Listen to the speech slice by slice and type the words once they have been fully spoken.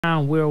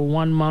down. We're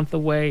 1 month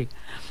away.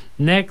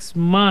 Next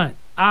month,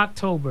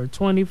 October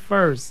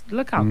 21st.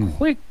 Look how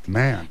quick.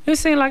 Man. It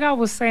seemed like I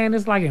was saying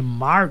it's like in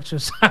March or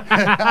something.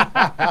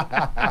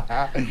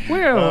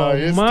 We're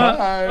a month.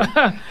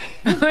 Time.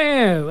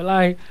 Man,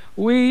 like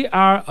we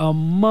are a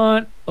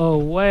month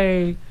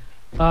away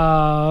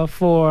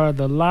for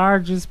the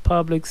largest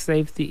public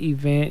safety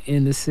event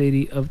in the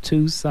city of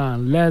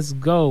Tucson. Let's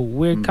go.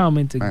 We're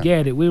coming to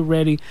get it. We're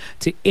ready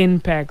to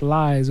impact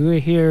lives.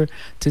 We're here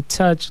to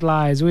touch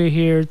lives. We're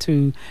here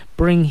to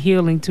bring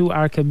healing to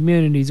our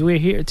communities. We're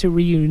here to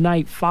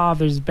reunite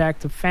fathers back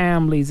to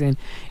families and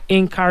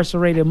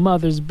incarcerated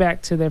mothers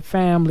back to their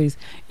families.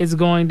 It's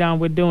going down.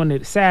 We're doing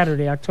it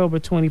Saturday, October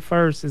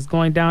 21st. It's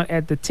going down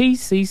at the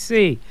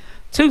TCC.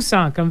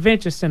 Tucson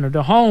Convention Center,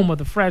 the home of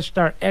the Fresh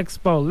Start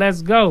Expo.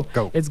 Let's go.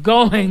 It's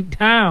going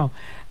down.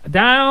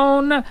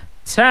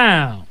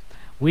 Downtown.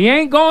 We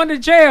ain't going to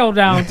jail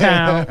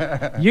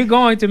downtown. You're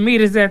going to meet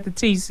us at the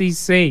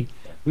TCC.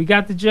 We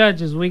got the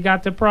judges. We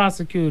got the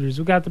prosecutors.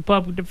 We got the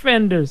public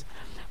defenders.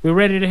 We're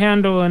ready to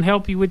handle and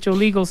help you with your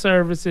legal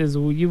services.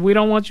 We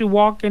don't want you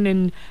walking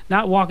and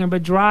not walking,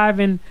 but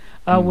driving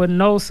with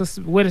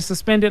a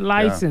suspended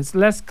license.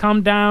 Let's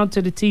come down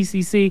to the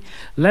TCC.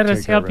 Let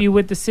us help you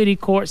with the city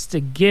courts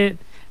to get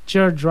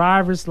your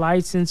driver's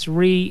license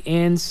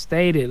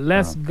reinstated.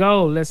 Let's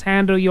go. Let's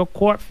handle your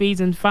court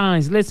fees and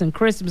fines. Listen,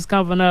 Christmas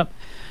coming up,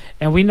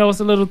 and we know it's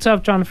a little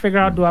tough trying to figure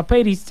out, do I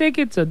pay these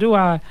tickets or do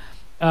I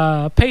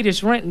pay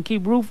this rent and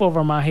keep roof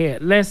over my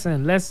head?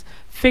 Listen, let's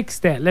fix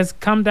that. Let's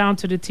come down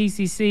to the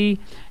TCC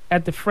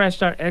at the Fresh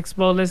Start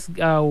Expo. Let's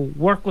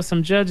work with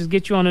some judges,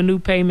 get you on a new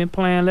payment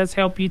plan. Let's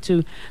help you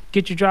to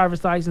get your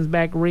driver's license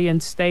back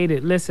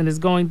reinstated. Listen, it's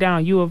going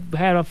down. You have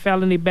had a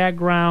felony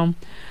background.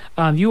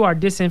 You are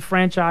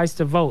disenfranchised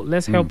to vote.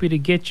 Let's help you to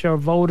get your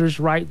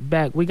voters right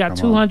back. We got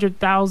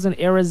 200,000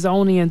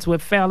 Arizonians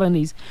with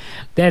felonies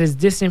that is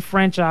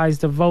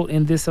disenfranchised to vote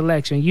in this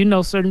election. You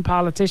know, certain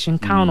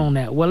politicians count on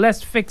that. Well,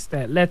 let's fix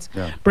that. Let's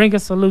bring a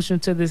solution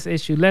to this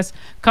issue. Let's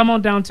come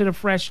on down to the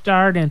Fresh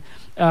Start and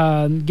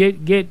get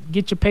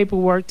your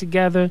paperwork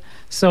together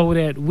so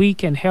that we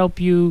can help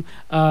you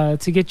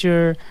to get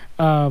your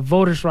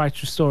voters' rights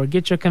restored,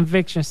 get your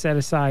conviction set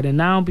aside. And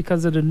now,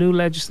 because of the new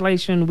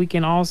legislation, we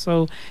can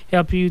also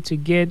help you to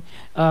get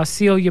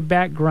seal your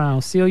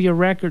background, seal your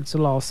records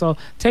law. So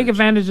take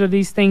advantage of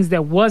these things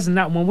that was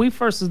not, when we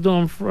first was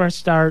doing Fresh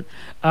Start,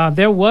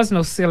 there was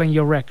no sealing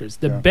your records.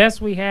 The best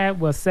we had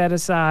was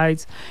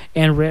set-asides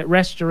and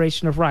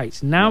restoration of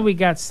rights. Now we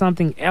got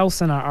something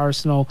else in our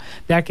arsenal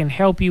that can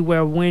help you,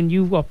 where when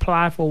you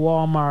apply for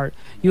Walmart,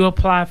 you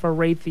apply for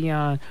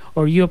Raytheon,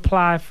 or you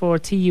apply for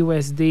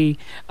TUSD,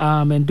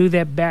 and do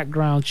that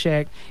background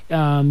check,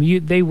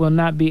 they will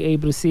not be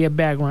able to see a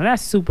background.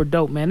 That's super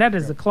dope, man. That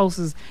is the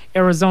closest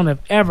Arizona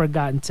have ever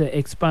gotten to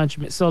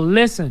expungement. So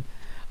listen,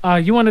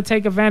 you want to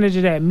take advantage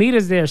of that. Meet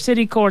us there.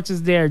 City courts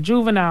is there.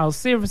 Juveniles,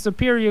 civil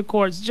superior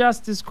courts,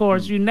 justice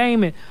courts, you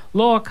name it.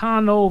 Laura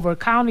Conover,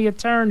 county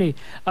attorney,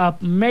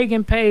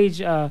 Megan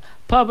Page,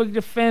 public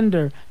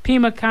defender,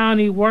 Pima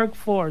County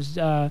workforce,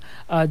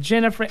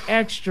 Jennifer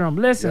Ekstrom.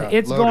 Listen,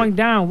 it's going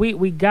down.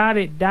 We got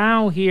it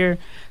down here.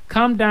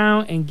 Come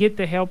down and get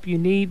the help you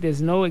need.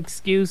 There's no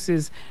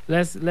excuses.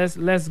 Let's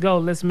go.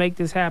 Let's make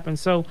this happen.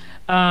 So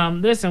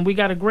listen, we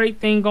got a great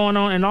thing going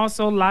on, and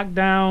also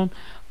lockdown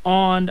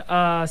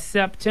on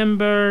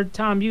September.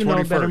 Tom, you 21st.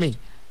 Know better than me.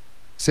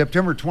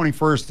 September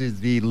 21st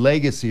is the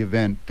legacy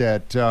event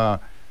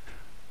that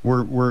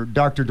where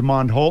Dr.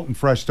 DeMond Holt and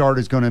Fresh Start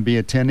is going to be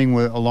attending,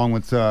 along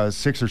with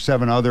 6 or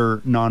 7 other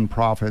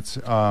nonprofits,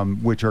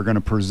 which are going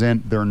to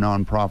present their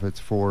nonprofits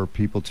for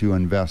people to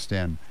invest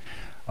in.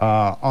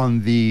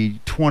 On the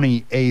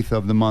 28th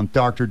of the month,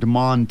 Dr.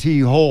 DeMond T.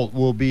 Holt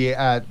will be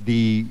at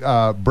the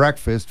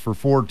breakfast for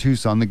Ford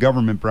Tucson, the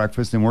government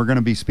breakfast, and we're going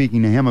to be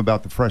speaking to him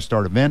about the Fresh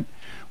Start event.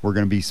 We're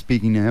going to be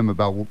speaking to him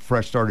about what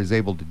Fresh Start is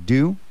able to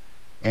do,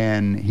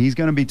 and he's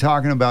going to be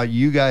talking about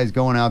you guys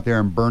going out there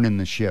and burning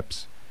the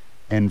ships.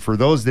 And for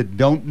those that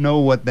don't know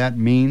what that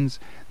means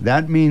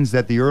that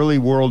the early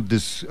world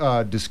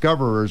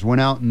discoverers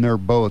went out in their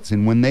boats,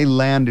 and when they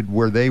landed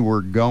where they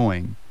were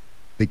going,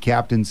 the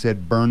captain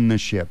said, burn the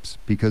ships,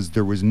 because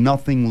there was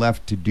nothing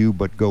left to do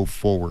but go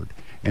forward.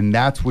 And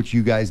that's what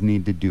you guys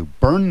need to do.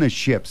 Burn the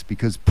ships,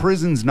 because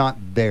prison's not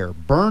there.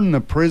 Burn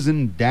the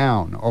prison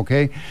down,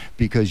 okay?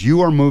 Because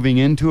you are moving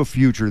into a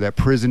future that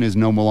prison is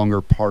no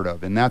longer part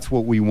of, and that's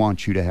what we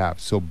want you to have.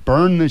 So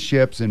burn the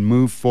ships and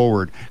move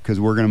forward, because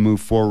we're going to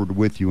move forward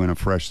with you in a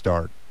fresh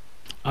start.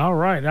 All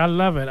right. I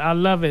love it. I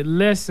love it.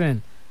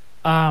 Listen,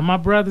 my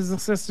brothers and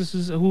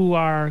sisters who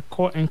are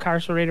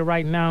incarcerated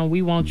right now,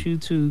 we want you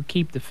to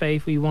keep the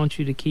faith. We want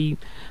you to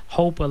keep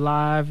hope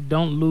alive.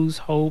 Don't lose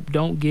hope.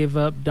 Don't give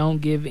up. Don't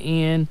give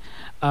in.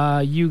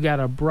 You got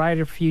a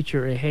brighter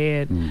future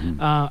ahead.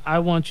 I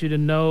want you to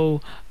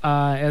know,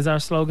 as our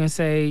slogan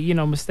say, you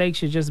know, mistakes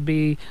should just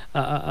be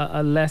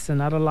a lesson,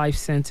 not a life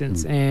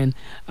sentence. And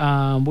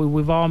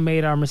we've all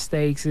made our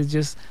mistakes. It's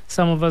just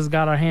some of us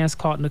got our hands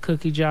caught in the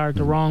cookie jar at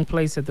the wrong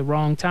place at the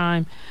wrong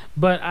time.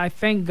 But I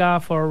thank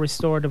God for a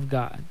restorative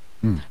God.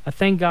 I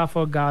thank God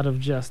for a God of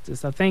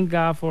justice. I thank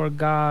God for a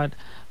God,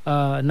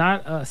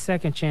 not a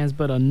second chance,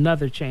 but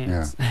another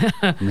chance.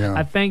 Yeah.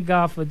 I thank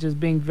God for just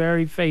being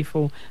very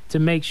faithful to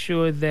make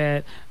sure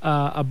that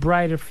a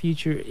brighter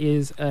future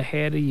is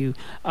ahead of you.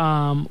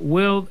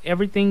 Will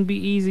everything be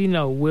easy?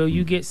 No. Will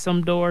you get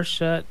some doors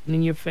shut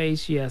in your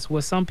face? Yes.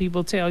 Will some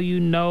people tell you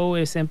no,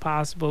 it's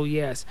impossible?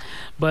 Yes.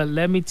 But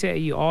let me tell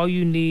you, all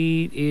you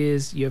need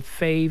is your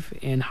faith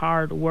and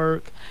hard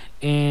work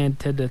and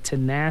to the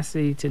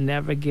tenacity to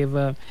never give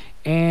up,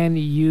 and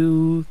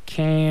you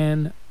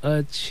can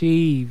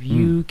achieve.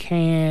 You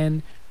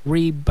can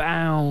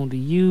rebound.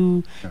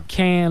 You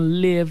can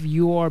live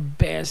your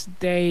best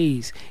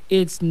days.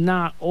 It's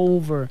not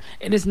over.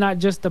 And it's not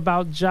just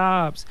about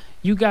jobs.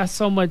 You got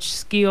so much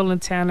skill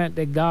and talent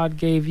that God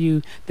gave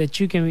you that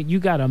you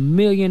got $1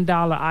 million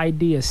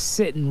idea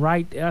sitting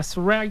right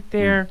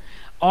there.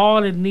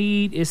 All it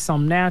need is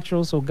some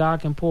natural so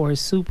God can pour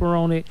his super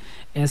on it,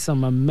 and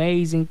some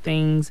amazing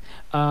things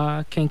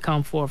can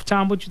come forth.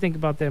 Tom, what you think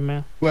about that,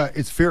 man? Well,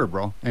 it's fear,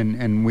 bro.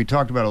 And we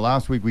talked about it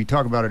last week. We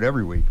talk about it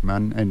every week,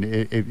 man. And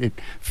it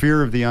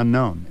fear of the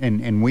unknown.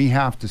 And we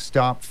have to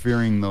stop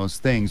fearing those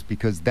things,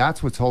 because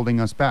that's what's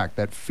holding us back.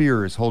 That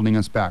fear is holding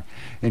us back.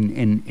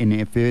 And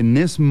if in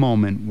this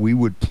moment we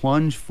would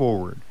plunge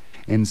forward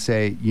and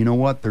say, you know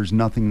what, there's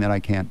nothing that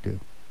I can't do.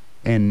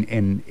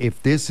 And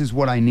if this is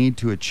what I need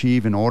to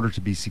achieve in order to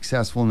be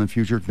successful in the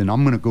future, then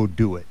I'm going to go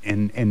do it.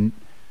 And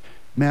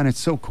man, it's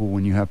so cool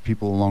when you have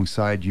people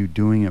alongside you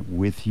doing it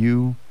with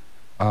you.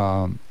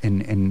 And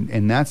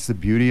that's the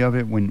beauty of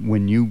it.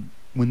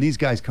 When these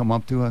guys come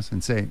up to us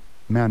and say,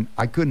 man,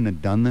 I couldn't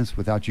have done this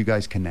without you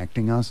guys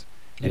connecting us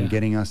and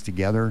getting us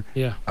together.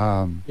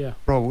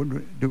 Bro,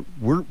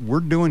 we're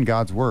doing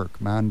God's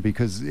work, man,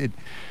 because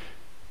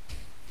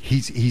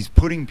He's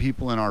putting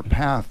people in our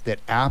path that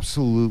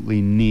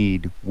absolutely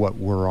need what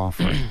we're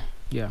offering.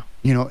 You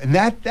know, and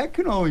that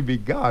can only be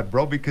God,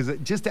 bro, because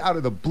just out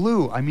of the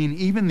blue, I mean,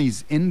 even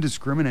these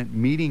indiscriminate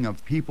meeting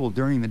of people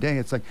during the day,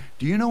 it's like,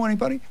 do you know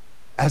anybody?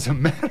 As a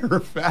matter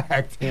of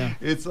fact,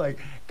 it's like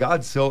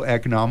God's so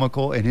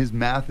economical and his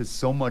math is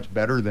so much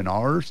better than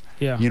ours.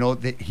 You know,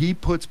 that he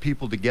puts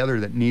people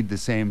together that need the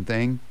same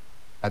thing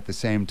at the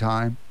same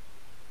time,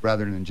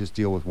 rather than just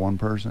deal with one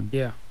person.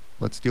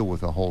 Let's deal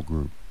with a whole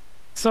group.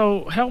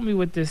 So help me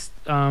with this,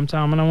 Tom,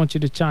 and I want you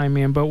to chime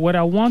in. But what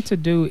I want to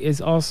do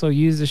is also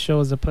use the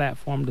show as a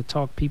platform to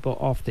talk people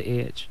off the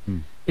edge,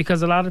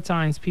 because a lot of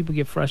times people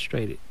get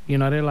frustrated. You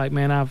know, they're like,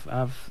 "Man,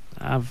 I've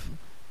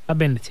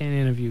been to 10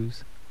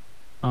 interviews.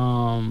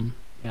 I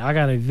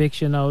got an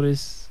eviction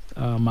notice.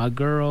 My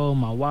girl,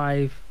 my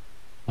wife,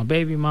 my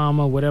baby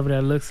mama, whatever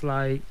that looks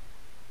like.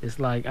 It's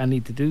like I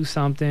need to do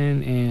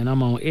something, and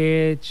I'm on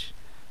edge."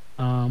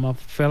 I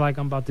feel like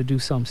I'm about to do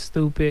something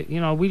stupid. You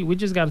know, we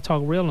just got to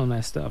talk real on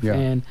that stuff.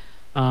 And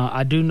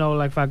I do know,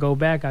 like, if I go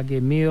back, I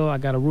get meal, I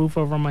got a roof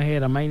over my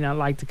head. I may not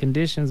like the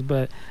conditions,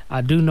 but I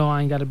do know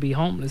I ain't got to be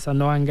homeless. I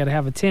know I ain't got to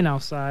have a tent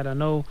outside. I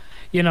know,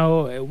 you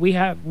know,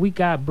 we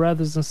got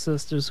brothers and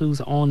sisters who's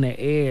on the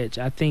edge.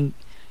 I think,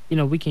 you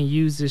know, we can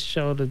use this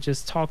show to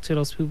just talk to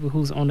those people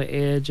who's on the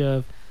edge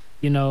of,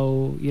 you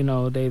know,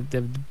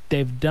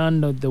 they've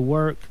done the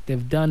work,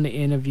 they've done the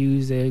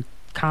interviews, they're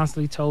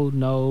constantly told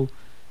no.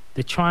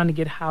 They're trying to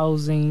get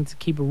housing to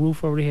keep a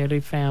roof over their head, their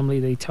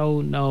family. They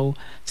told no.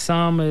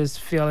 Some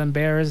feel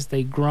embarrassed.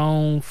 They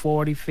grown,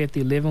 40,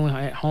 50, living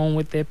at home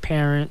with their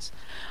parents.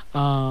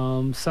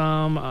 Some,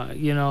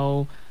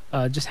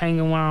 just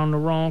hanging around the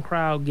wrong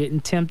crowd, getting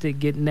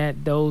tempted, getting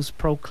at those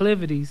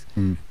proclivities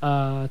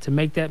to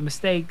make that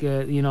mistake.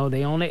 You know,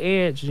 they on the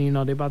edge. You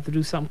know, they're about to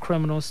do something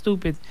criminal,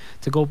 stupid,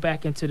 to go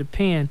back into the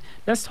pen.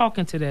 Let's talk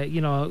into that.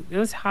 You know,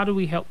 how do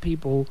we help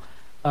people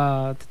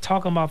to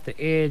talk them off the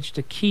edge,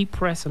 to keep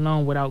pressing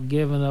on without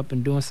giving up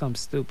and doing something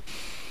stupid?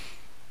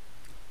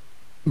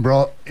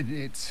 Bro,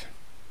 it's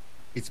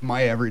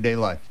my everyday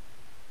life.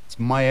 It's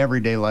my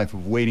everyday life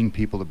of waiting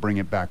people to bring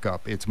it back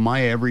up. It's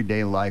my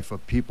everyday life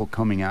of people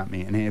coming at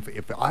me. And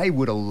if I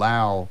would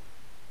allow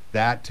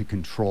that to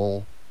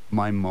control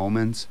my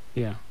moments,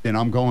 then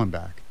I'm going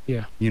back.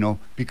 You know,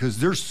 because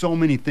there's so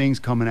many things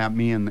coming at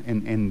me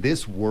in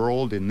this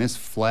world, in this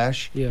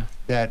flesh,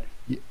 that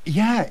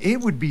it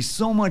would be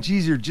so much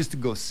easier just to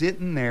go sit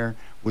in there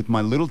with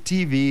my little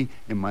TV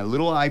and my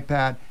little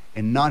iPad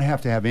and not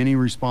have to have any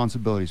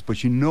responsibilities.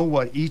 But you know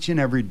what? Each and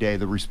every day,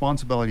 the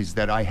responsibilities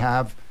that I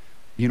have,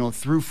 you know,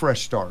 through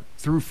Fresh Start,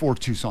 through For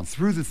Tucson,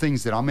 through the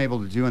things that I'm able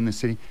to do in the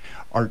city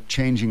are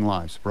changing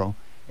lives, bro.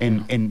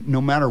 And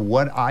no matter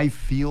what I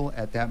feel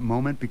at that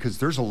moment, because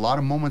there's a lot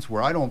of moments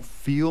where I don't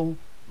feel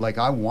like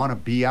I want to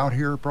be out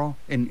here, bro.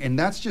 And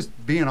that's just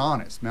being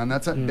honest, man.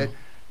 That,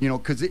 you know,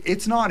 because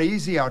it's not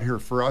easy out here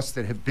for us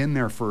that have been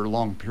there for a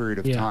long period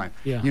of time.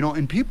 You know,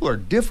 and people are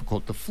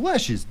difficult. The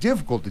flesh is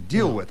difficult to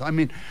deal with. I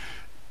mean,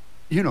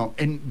 you know,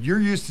 and you're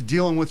used to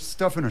dealing with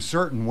stuff in a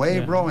certain way,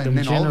 bro. And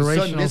then all of a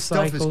sudden this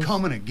stuff is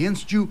coming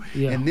against you.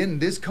 And then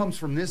this comes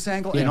from this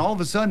angle. And all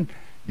of a sudden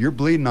you're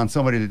bleeding on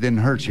somebody that didn't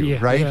hurt you,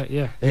 right?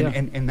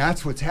 And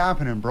that's what's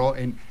happening, bro.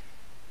 And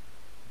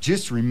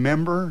just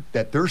remember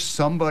that there's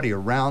somebody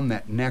around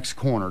that next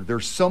corner.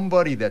 There's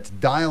somebody that's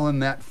dialing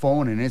that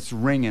phone and it's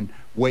ringing,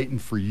 waiting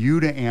for you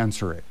to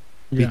answer it.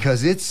 Yeah.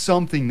 Because it's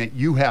something that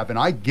you have. And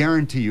I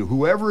guarantee you,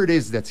 whoever it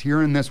is that's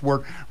hearing this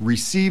word,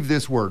 receive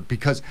this word,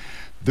 because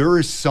there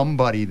is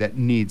somebody that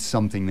needs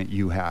something that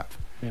you have.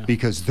 Yeah.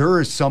 Because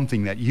there is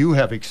something that you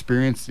have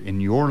experienced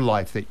in your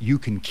life that you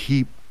can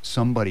keep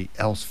somebody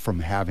else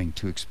from having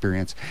to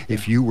experience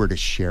if you were to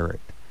share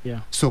it.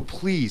 Yeah. So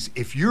please,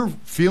 if you're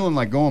feeling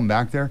like going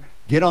back there,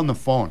 get on the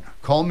phone.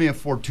 Call me at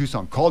Fort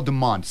Tucson. Call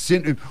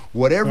Demond.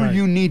 Whatever Right.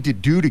 you need to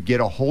do to get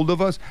a hold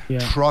of us, Yeah.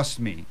 trust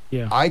me.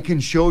 Yeah. I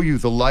can show you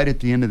the light at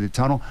the end of the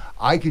tunnel.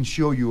 I can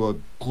show you a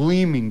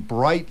gleaming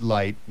bright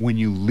light when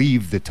you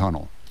leave the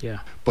tunnel. Yeah.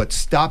 But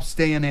stop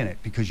staying in it,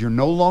 because you're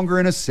no longer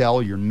in a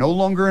cell. You're no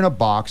longer in a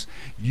box.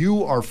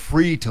 You are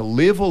free to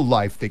live a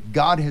life that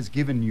God has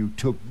given you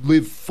to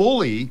live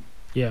fully,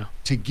 Yeah.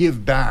 to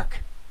give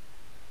back.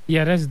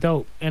 Yeah, that's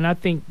dope. And I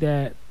think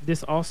that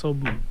this also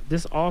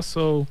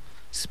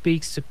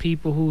speaks to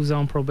people who's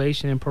on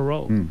probation and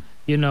parole.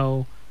 You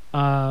know,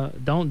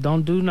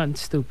 don't do nothing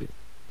stupid.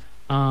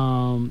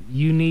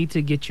 You need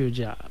to get your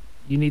job.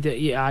 You need to.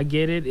 Yeah, I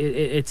get it.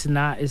 It's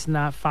not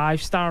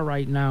 5-star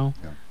right now.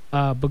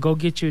 Yeah. But go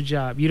get your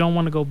job. You don't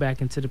want to go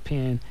back into the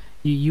pen.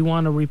 You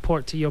want to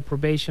report to your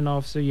probation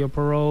officer, your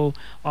parole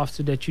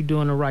officer, that you're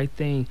doing the right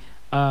thing.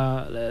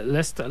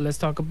 Let's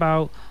talk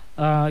about.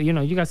 You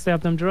know, you got to stay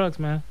off them drugs,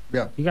 man.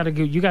 Yeah. You got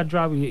to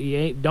drop. Don't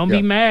Yeah.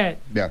 be mad.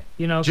 Yeah.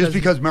 You know, Just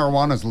because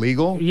marijuana's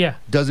legal Yeah.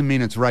 doesn't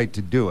mean it's right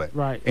to do it.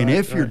 Right. And right,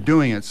 if you're right.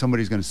 doing it,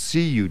 somebody's going to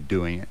see you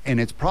doing it.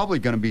 And it's probably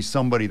going to be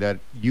somebody that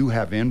you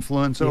have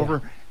influence Yeah.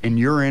 over, and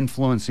you're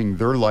influencing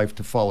their life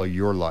to follow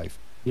your life.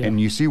 Yeah.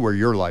 And you see where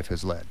your life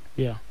has led.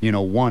 Yeah. You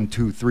know, 1,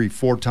 2, 3,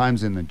 4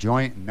 times in the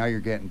joint, and now you're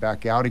getting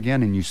back out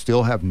again, and you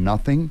still have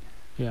nothing.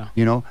 Yeah.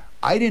 You know,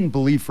 I didn't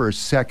believe for a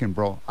second,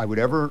 bro, I would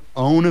ever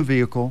own a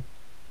vehicle,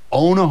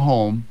 own a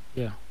home.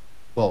 Yeah.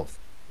 Both.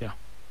 Yeah. And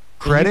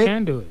Credit. you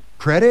can do it.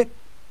 Credit.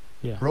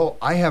 Yeah. Bro,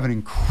 I have an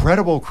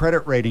incredible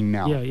credit rating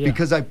now. Yeah, yeah.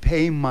 Because I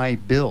pay my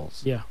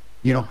bills. Yeah.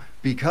 You know,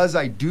 because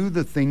I do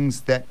the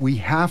things that we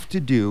have to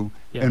do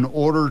Yeah. in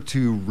order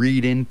to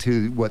read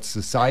into what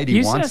society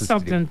You wants said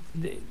us to do. something.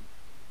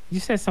 You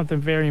said something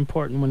very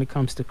important when it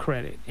comes to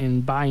credit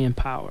and buying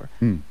power.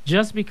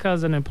 Just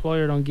because an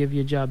employer don't give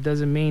you a job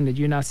doesn't mean that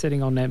you're not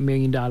sitting on that $1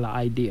 million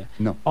idea.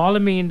 No. All a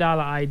 $1 million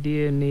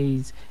idea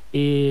needs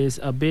is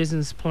a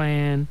business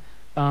plan,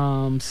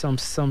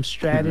 some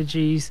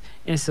strategies,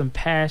 and some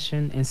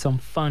passion and some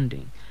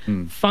funding.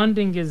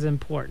 Funding is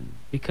important,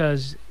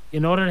 because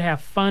in order to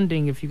have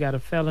funding, if you got a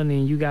felony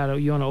and you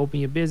want to open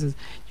your business,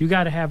 you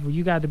got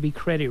to be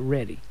credit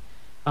ready.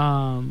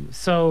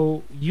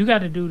 So you got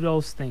to do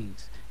those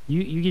things.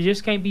 You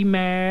just can't be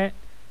mad,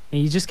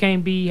 and you just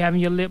can't be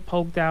having your lip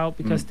poked out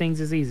because things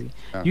is easy.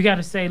 Yeah. You got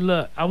to say,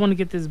 look, I want to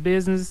get this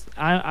business.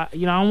 I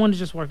don't want to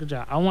just work a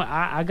job.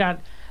 I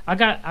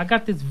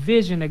got this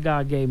vision that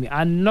God gave me.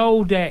 I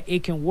know that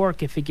it can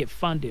work if it get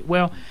funded.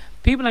 Well,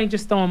 people ain't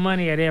just throwing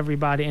money at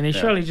everybody, and they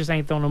surely just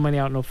ain't throwing no money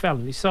out no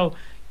felony. So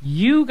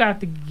you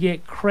got to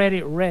get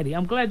credit ready.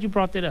 I'm glad you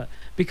brought that up,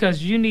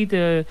 because you need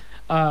to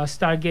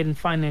start getting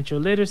financial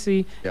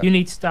literacy. Yeah. You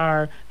need to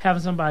start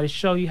having somebody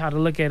show you how to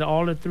look at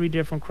all the 3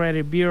 different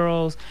credit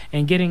bureaus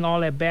and getting all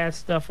that bad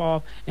stuff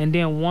off. And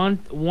then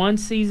one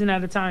season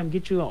at a time,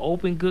 get you an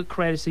open good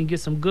credit so you can get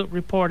some good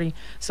reporting,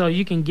 so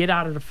you can get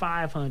out of the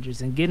 500s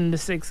and get into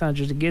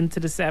 600s and get into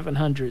the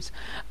 700s.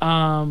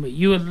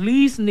 You at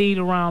least need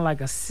around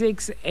like a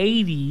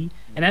 680,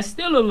 and that's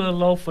still a little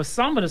low for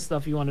some of the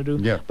stuff you want to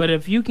do. Yeah. But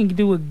if you can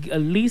do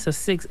at least a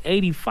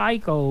 680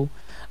 FICO,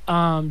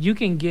 you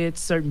can get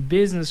certain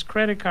business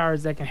credit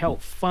cards that can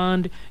help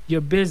fund your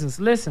business.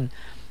 Listen,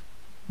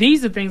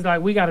 these are things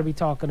like we got to be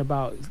talking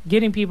about.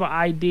 Getting people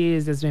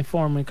ideas that's been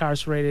formerly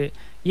incarcerated.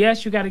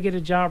 Yes, you got to get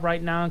a job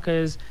right now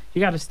because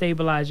you got to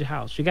stabilize your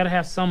house. You got to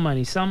have some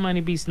money. Some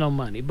money beats no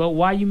money. But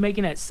while you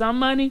making that some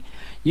money,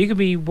 you could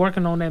be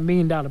working on that $1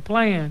 million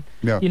plan,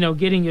 Yeah. you know,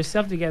 getting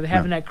yourself together,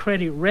 having that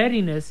credit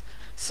readiness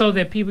so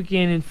that people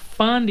can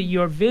fund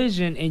your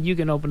vision and you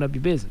can open up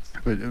your business.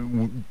 But,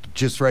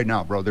 just right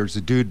now, bro, there's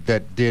a dude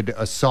that did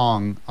a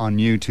song on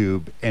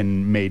YouTube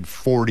and made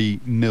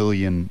 $40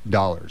 million.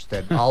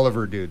 That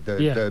Oliver dude,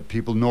 the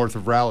people north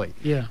of Raleigh.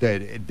 Yeah.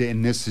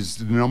 And this is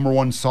the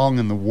 #1 song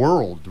in the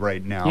world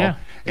right now. Yeah.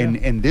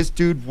 And this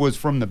dude was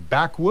from the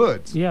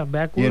backwoods. Yeah,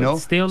 backwoods. You know?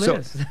 Still So-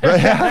 is.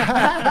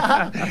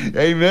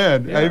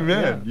 Amen. Yeah, Amen.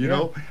 yeah, you yeah.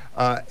 know?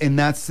 And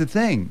that's the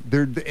thing.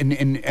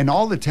 And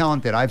all the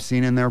talent that I've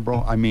seen in there,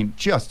 bro, I mean,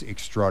 just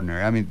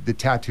extraordinary. I mean, the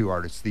tattoo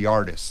artists,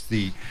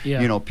 the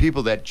Yeah. you know,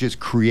 people that just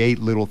create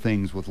little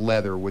things with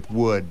leather, with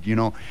wood, you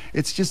know,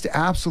 it's just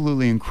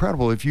absolutely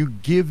incredible if you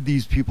give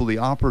these people the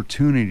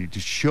opportunity to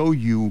show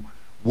you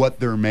what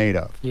they're made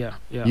of. Yeah,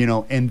 yeah. You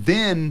know, and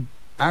then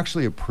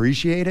actually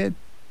appreciate it,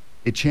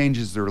 it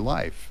changes their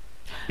life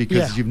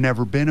because Yeah. you've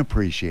never been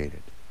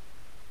appreciated.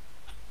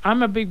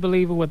 I'm a big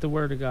believer what the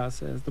Word of God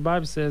says. The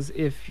Bible says,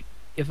 if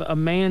a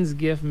man's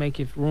gift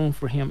maketh room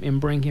for him and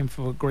bring him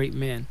for great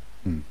men,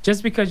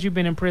 Just because you've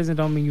been in prison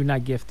don't mean you're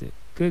not gifted.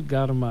 Good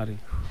God Almighty.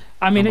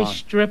 I mean, they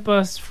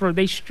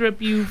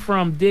strip you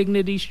from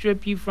dignity,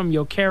 strip you from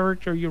your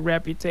character, your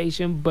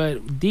reputation,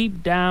 but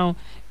deep down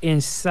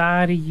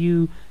inside of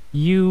you,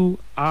 you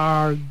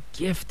are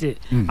gifted.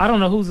 I don't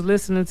know who's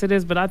listening to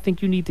this, but I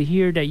think you need to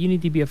hear that. You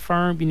need to be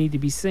affirmed. You need to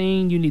be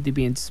seen. You need to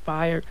be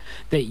inspired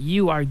that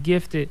you are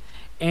gifted.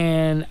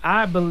 And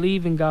I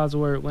believe in God's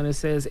word when it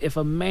says, if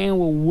a man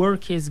will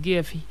work his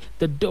gift,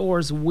 the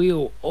doors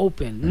will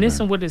open.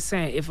 Listen what it's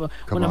saying.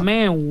 When a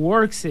man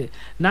works it,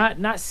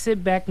 not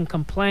sit back and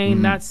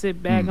complain, not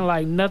sit back and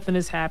like nothing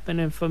is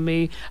happening for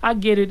me. I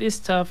get it. It's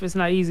tough. It's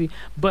not easy.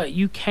 But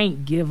you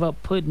can't give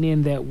up putting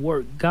in that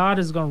work. God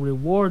is going to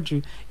reward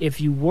you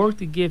if you work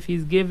the gift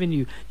he's given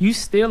you. You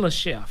still a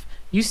chef.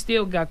 You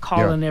still got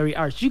culinary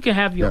arts. You can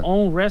have your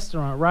own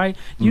restaurant, right?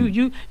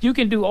 You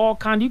can do all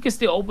kinds. You can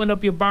still open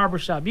up your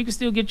barbershop. You can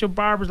still get your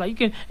barbers. Like you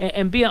can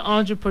and be an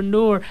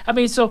entrepreneur. I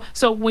mean, so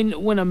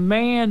when a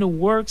man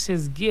works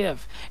his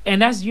gift,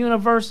 and that's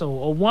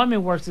universal. A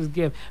woman works his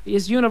gift.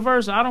 It's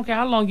universal. I don't care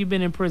how long you've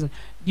been in prison.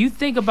 You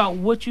think about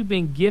what you've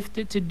been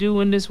gifted to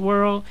do in this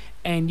world,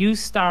 and you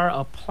start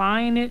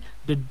applying it.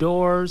 The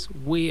doors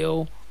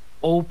will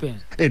open.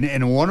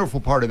 And a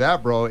wonderful part of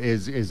that, bro,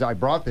 is I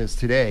brought this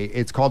today.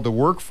 It's called the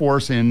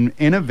Workforce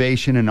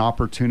Innovation and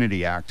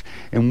Opportunity Act.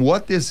 And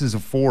what this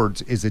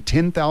affords is a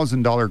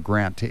 $10,000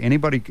 grant to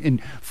anybody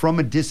from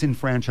a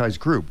disenfranchised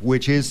group,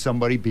 which is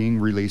somebody being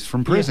released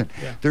from prison.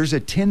 There's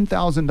a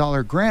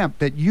 $10,000 grant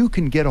that you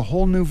can get a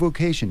whole new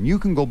vocation. You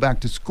can go back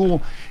to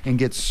school and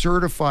get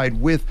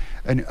certified with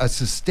a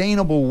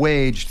sustainable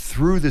wage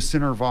through the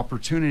Center of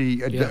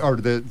Opportunity or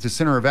the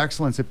Center of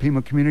Excellence at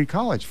Pima Community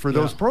College for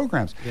those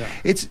programs.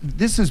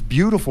 This is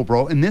beautiful,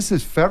 bro, and this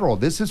is federal.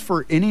 This is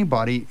for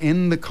anybody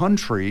in the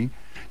country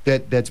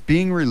that's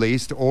being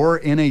released or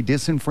in a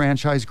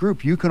disenfranchised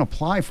group. You can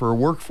apply for a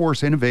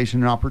Workforce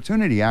Innovation and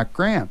Opportunity Act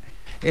grant.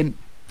 And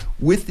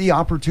with the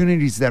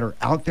opportunities that are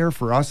out there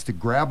for us to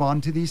grab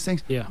onto these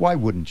things, why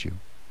wouldn't you?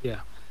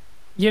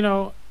 You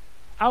know,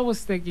 I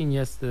was thinking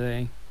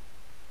yesterday,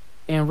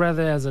 and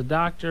whether as a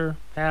doctor,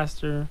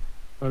 pastor,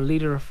 or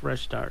leader of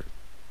Fresh Start,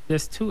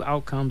 there's two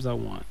outcomes I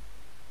want.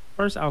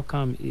 First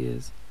outcome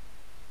is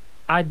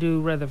I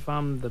do, whether if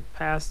I'm the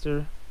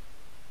pastor,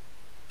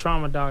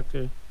 trauma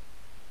doctor,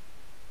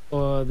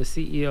 or the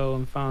CEO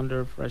and founder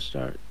of Fresh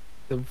Start,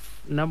 the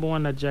number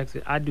one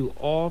objective, I do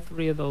all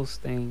three of those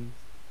things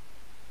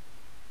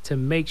to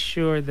make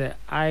sure that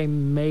I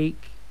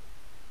make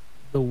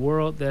the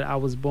world that I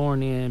was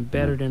born in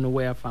better than the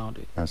way I found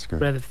it. That's good.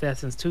 Whether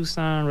that's in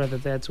Tucson, whether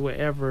that's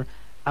wherever,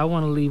 I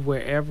want to leave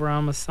wherever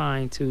I'm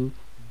assigned to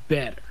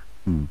better.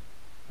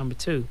 Number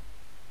two,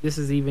 this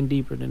is even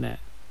deeper than that.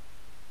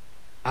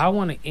 I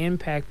want to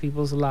impact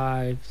people's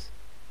lives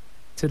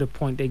to the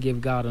point they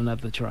give God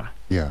another try.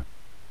 Yeah,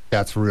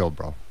 that's real,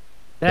 bro.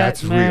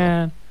 That's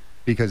real.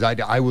 Because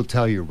I will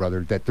tell you,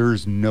 brother, that there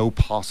is no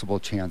possible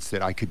chance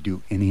that I could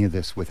do any of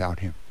this without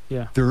him.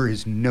 There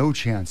is no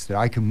chance that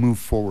I can move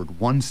forward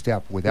one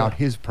step without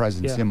his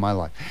presence in my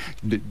life.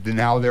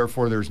 Now,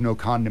 therefore, there's no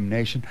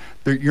condemnation.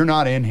 You're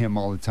not in him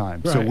all the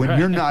time. So when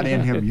you're not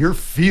in him, you're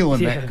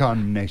feeling that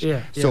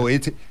condemnation. So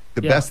it's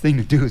the best thing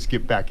to do is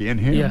get back in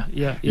him.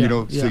 You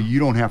know, so you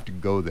don't have to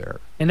go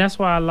there. And that's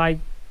why I like,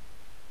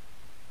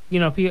 you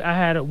know, I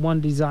had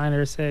one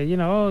designer say, you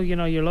know, oh, you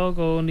know, your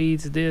logo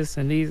needs this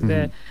and needs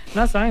that. And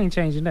I said, I ain't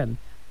changing nothing.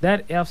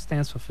 That F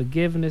stands for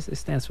forgiveness. It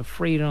stands for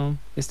freedom.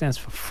 It stands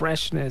for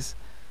freshness.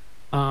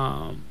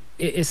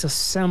 It's a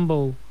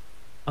symbol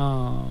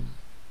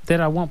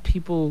that I want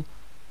people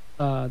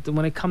that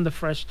when they come to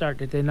Fresh Start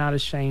that they're not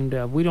ashamed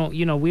of. We don't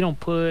even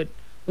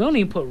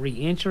put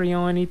re-entry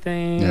on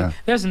anything.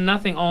 There's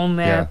nothing on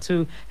that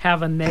to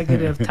have a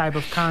negative type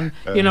of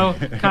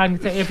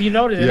if you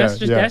notice,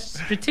 that's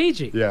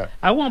strategic.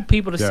 I want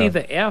people to see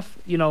the F,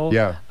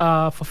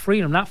 for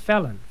freedom, not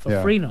felon,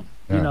 for freedom,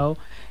 you know.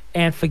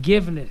 And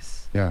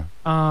forgiveness.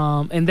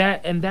 And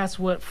that's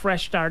what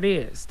Fresh Start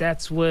is.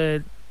 That's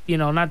what,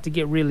 not to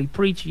get really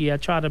preachy, I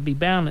try to be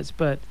balanced,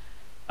 but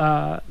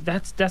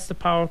that's the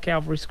power of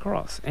Calvary's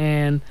cross.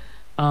 And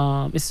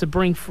it's to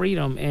bring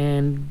freedom.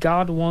 And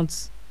God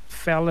wants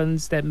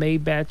felons that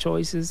made bad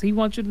choices. He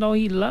wants you to know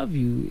he loves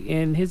you,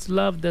 and his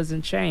love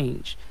doesn't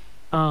change.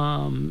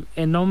 And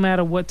no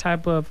matter what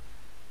type of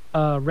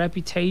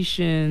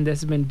reputation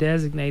that's been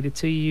designated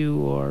to you,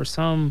 or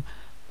some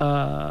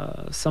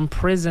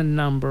prison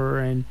number,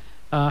 and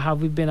how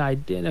we've been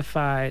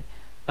identified,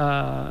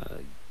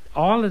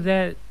 all of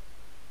that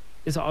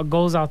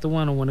goes out the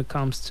window when it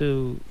comes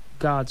to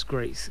God's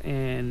grace.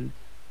 And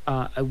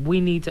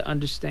we need to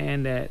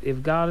understand that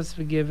if God has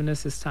forgiven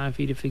us, it's time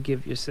for you to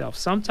forgive yourself.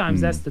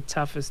 Sometimes that's the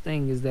toughest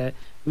thing, is that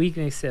we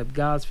can accept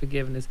God's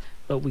forgiveness,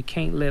 but we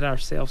can't let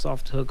ourselves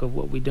off the hook of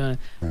what we've done.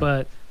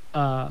 But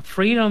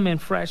freedom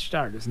and Fresh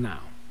Start is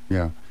now.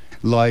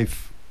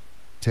 Life,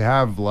 to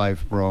have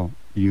life, bro,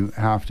 you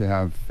have to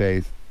have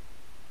faith,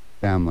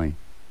 family,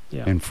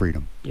 and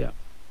freedom.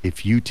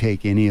 If you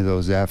take any of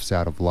those F's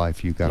out of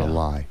life, you got to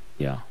lie.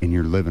 And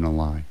you're living a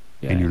lie.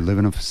 And you're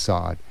living a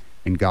facade.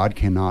 And God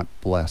cannot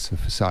bless a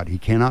facade. He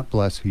cannot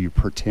bless who you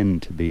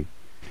pretend to be.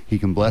 He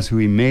can bless who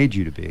he made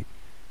you to be.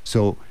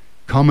 So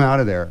come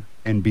out of there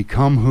and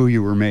become who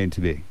you were made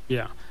to be.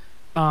 Yeah.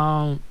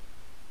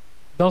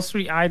 Those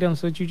 3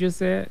 items that you just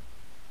said,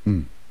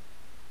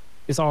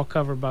 it's all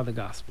covered by the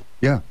gospel.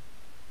 Yeah.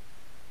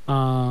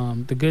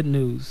 The good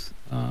news.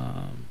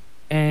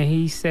 And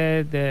he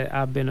said that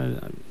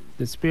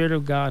the Spirit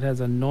of God has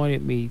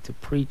anointed me to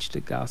preach the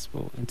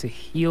gospel and to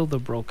heal the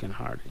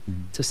brokenhearted,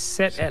 to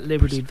set at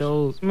liberty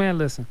those. Man,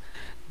 listen,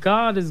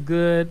 God is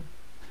good.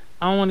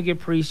 I don't want to get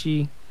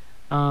preachy,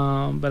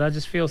 but I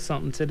just feel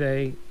something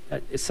today.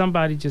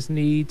 Somebody just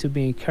need to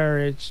be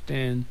encouraged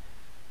and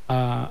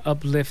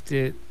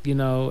uplifted,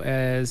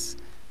 as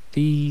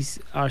these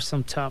are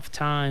some tough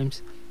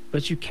times,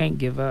 but you can't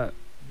give up.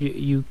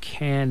 You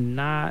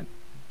cannot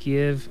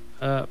give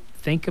up.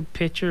 Think a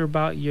picture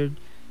about your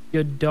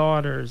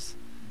daughters.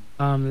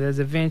 There's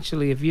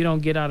eventually, if you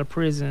don't get out of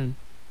prison,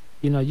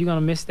 you're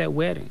gonna miss that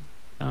wedding.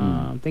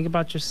 Think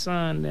about your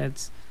son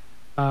that's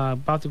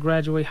about to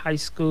graduate high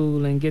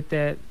school and get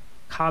that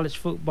college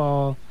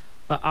football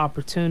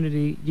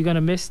opportunity. You're gonna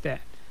miss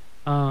that.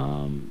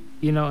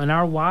 And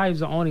our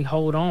wives are only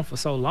hold on for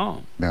so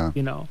long. Yeah.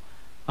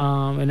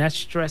 And that's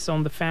stress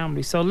on the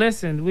family. So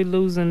listen, we're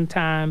losing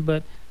time,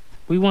 but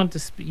we want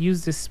to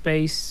use this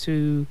space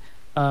to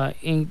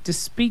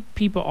speak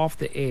people off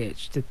the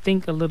edge, to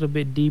think a little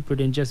bit deeper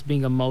than just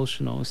being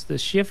emotional. It's to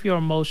shift your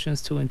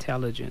emotions to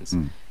intelligence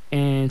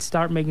and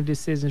start making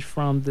decisions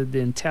from the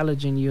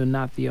intelligent you and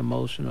not the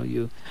emotional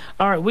you.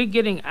 All right, we're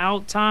getting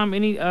out. Tom,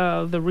 any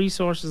of the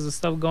resources and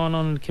stuff going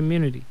on in the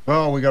community?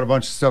 Well, we got a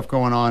bunch of stuff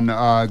going on.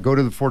 Go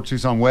to the Fort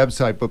Tucson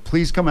website, but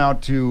please come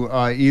out to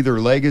either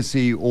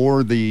Legacy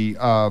or the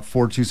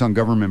Fort Tucson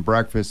Government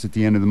Breakfast at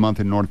the end of the month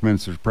in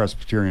Northminster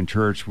Presbyterian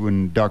Church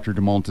when Dr.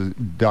 Holt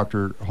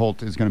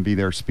is going to be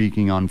there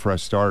speaking on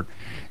Fresh Start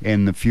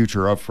and the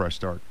future of Fresh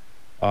Start.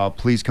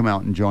 Please come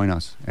out and join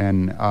us.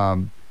 And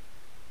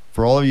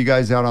for all of you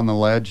guys out on the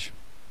ledge,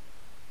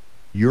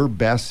 your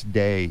best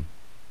day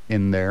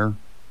in there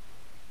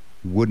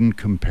wouldn't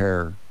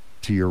compare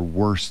to your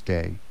worst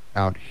day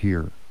out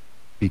here,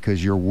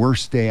 because your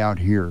worst day out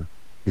here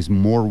is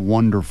more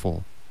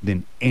wonderful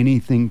than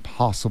anything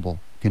possible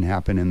can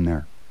happen in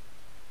there.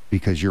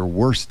 Because your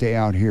worst day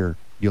out here,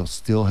 you'll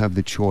still have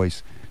the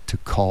choice to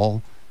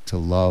call, to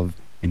love,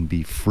 and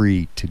be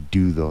free to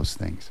do those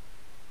things.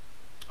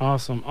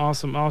 Awesome,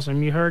 awesome,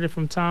 awesome. You heard it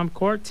from Tom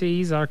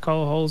Cortez, our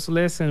co-host.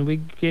 Listen, we're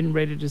getting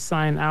ready to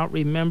sign out.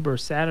 Remember,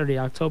 Saturday,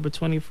 October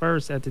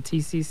 21st at the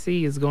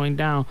TCC is going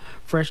down,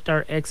 Fresh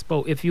Start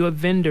Expo. If you're a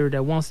vendor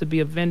that wants to be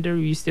a vendor,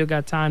 you still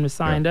got time to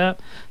sign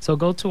up. So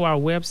go to our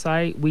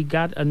website. We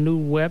got a new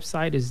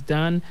website. It's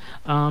done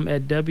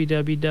at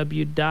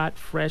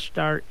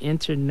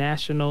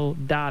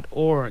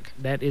www.freshstartinternational.org.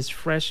 That is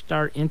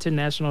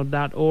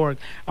freshstartinternational.org.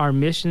 Our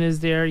mission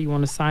is there. You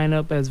want to sign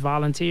up as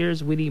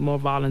volunteers? We need more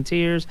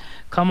volunteers.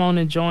 Come on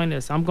and join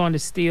us. I'm going to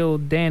steal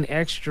Dan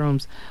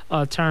Ekstrom's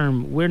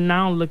term. We're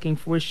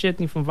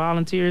shifting from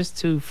volunteers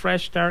to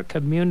Fresh Start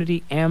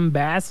community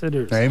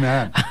ambassadors.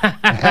 Amen.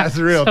 That's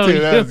real so too.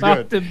 That's you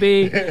have to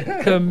be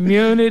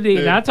community.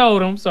 And I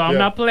told him, so I'm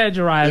not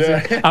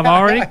plagiarizing. I've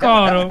already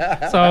called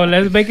him. So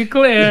let's make it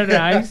clear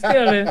that I ain't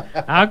stealing.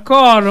 I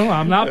called him.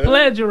 I'm not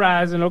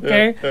plagiarizing.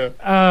 Okay.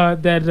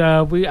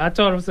 I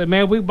told him, said,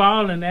 man, we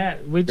balling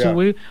that.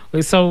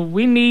 So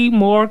we need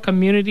more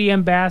community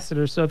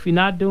ambassadors. So if you're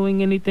not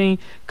doing anything,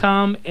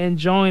 come and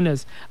join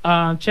us.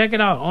 Check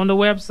it out on the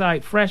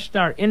website,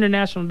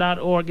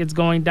 freshstartinternational.org. It's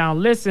going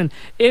down. Listen,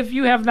 if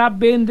you have not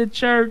been to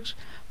church,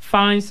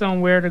 find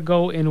somewhere to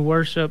go and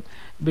worship,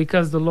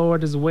 because the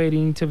Lord is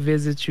waiting to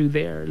visit you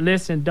there.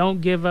 Listen, don't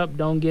give up.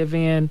 Don't give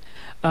in.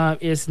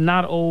 It's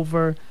not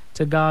over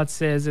till God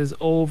says it's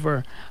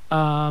over.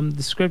 The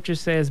scripture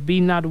says,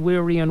 be not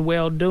weary in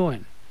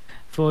well-doing.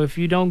 For if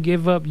you don't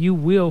give up, you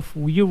will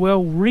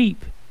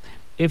reap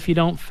if you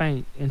don't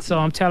faint. And so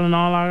I'm telling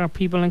all our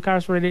people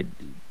incarcerated,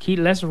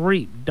 let's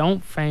reap.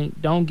 Don't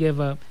faint. Don't give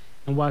up.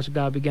 And watch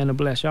God begin to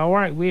bless you. All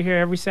right, we're here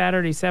every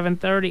Saturday,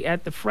 7:30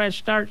 at the Fresh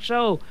Start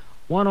Show,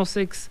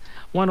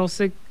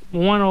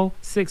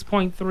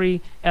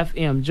 106.3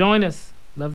 FM. Join us.